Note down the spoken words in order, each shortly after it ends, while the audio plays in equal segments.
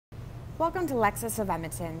Welcome to Lexus of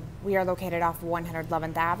Edmonton. We are located off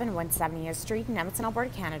 111th Ave and 170th Street in Edmonton,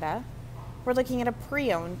 Alberta, Canada. We're looking at a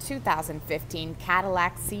pre-owned 2015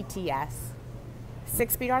 Cadillac CTS.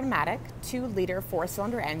 6-speed automatic, 2-liter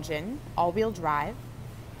 4-cylinder engine, all-wheel drive,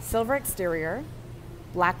 silver exterior,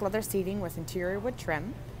 black leather seating with interior wood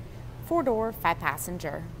trim, 4-door,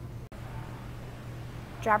 5-passenger.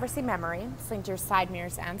 Driver's seat memory, sync your side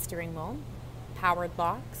mirrors and steering wheel, powered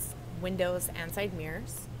locks, windows and side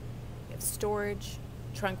mirrors. You have storage,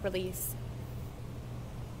 trunk release,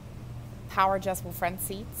 power adjustable front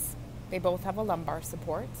seats. They both have a lumbar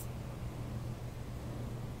support.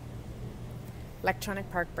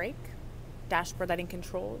 Electronic park brake, dashboard lighting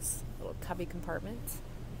controls, little cubby compartment,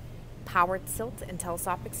 powered tilt and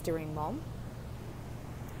telescopic steering wheel,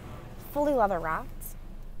 fully leather wrapped,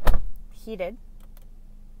 heated.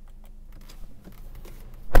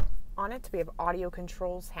 On it we have audio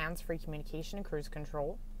controls, hands-free communication, and cruise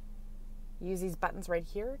control. Use these buttons right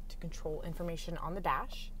here to control information on the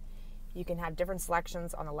dash. You can have different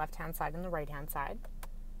selections on the left-hand side and the right-hand side,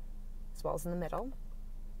 as well as in the middle.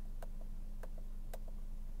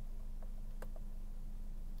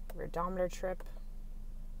 Your odometer trip,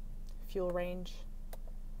 fuel range,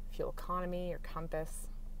 fuel economy, your compass,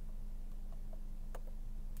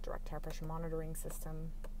 direct tire pressure monitoring system,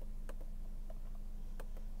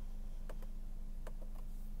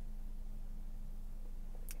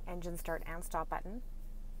 engine start and stop button,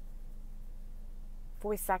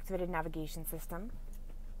 voice activated navigation system.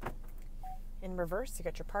 In reverse, you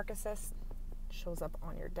got your park assist, shows up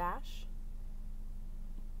on your dash.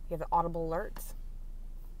 You have the audible alert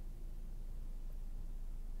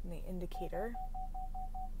and the indicator.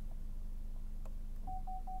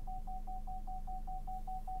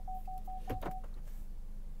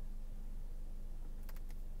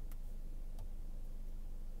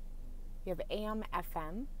 You have AM,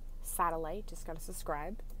 FM, satellite, just got to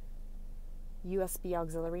subscribe, USB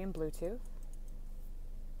auxiliary and Bluetooth.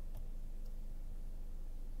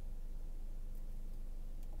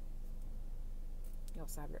 You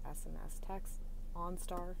also have your SMS text,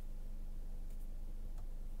 OnStar,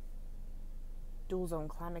 dual zone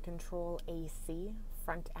climate control, AC,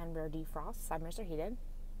 front and rear defrost, side mirrors are heated.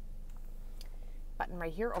 Button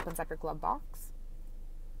right here opens up your glove box.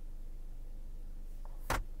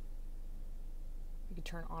 You can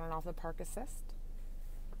turn on and off the park assist.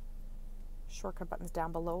 Shortcut buttons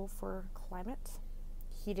down below for climate.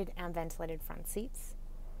 Heated and ventilated front seats.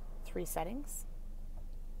 3 settings.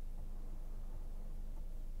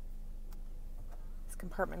 This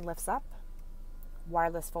compartment lifts up.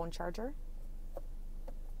 Wireless phone charger.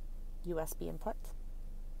 USB input.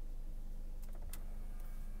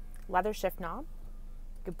 Leather shift knob.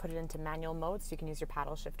 You can put it into manual mode so you can use your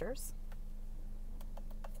paddle shifters.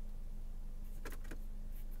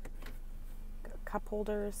 Cup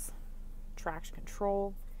holders, traction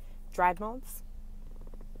control, drive modes.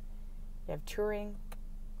 You have touring,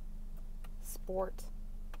 sport,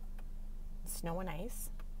 snow and ice.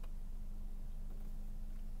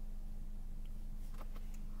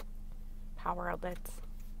 Power outlet.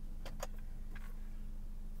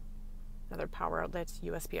 Another power outlet,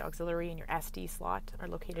 USB auxiliary, and your SD slot are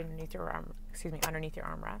located underneath your underneath your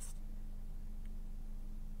armrest.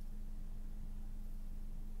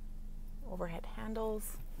 Overhead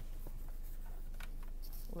handles,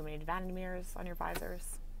 illuminated vanity mirrors on your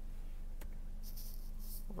visors.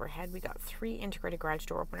 Overhead, we got 3 integrated garage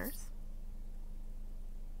door openers,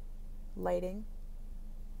 lighting,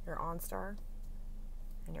 your OnStar,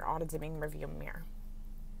 and your auto-dimming rearview mirror.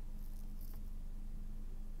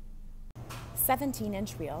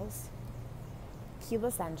 17-inch wheels,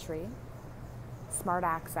 keyless entry, smart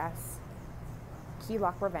access, key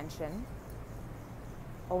lock prevention,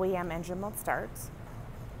 OEM engine mode starts,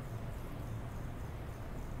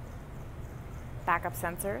 backup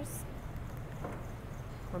sensors,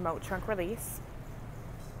 remote trunk release,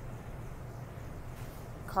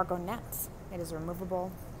 cargo net, it is removable,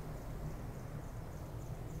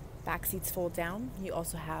 back seats fold down. You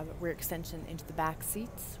also have rear extension into the back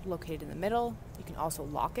seats located in the middle. You can also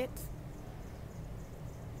lock it.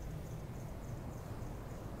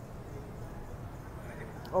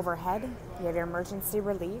 Overhead, you have your emergency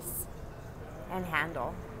release and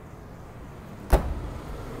handle.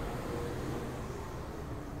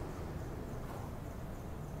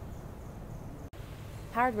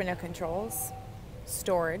 Powered window controls,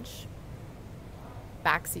 storage,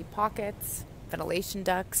 backseat pockets, ventilation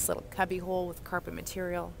ducts, little cubby hole with carpet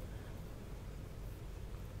material,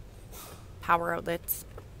 power outlets,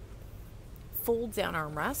 fold down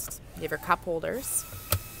armrest. You have your cup holders,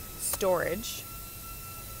 storage,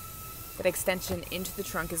 That extension into the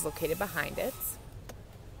trunk is located behind it.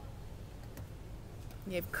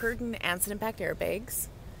 You have curtain and sun impact airbags,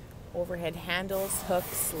 overhead handles,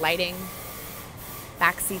 hooks, lighting,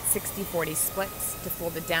 back seat 60-40 splits to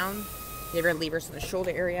fold it down. You have your levers in the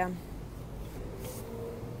shoulder area.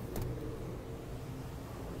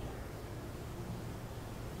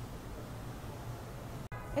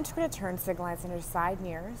 Integrated turn signal lights on your side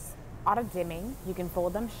mirrors, auto dimming, you can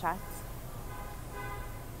fold them shut,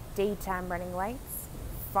 daytime running lights,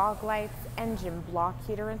 fog lights, engine block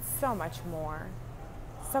heater, and so much more.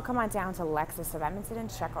 So come on down to Lexus of Edmonton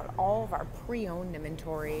and check out all of our pre-owned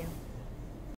inventory.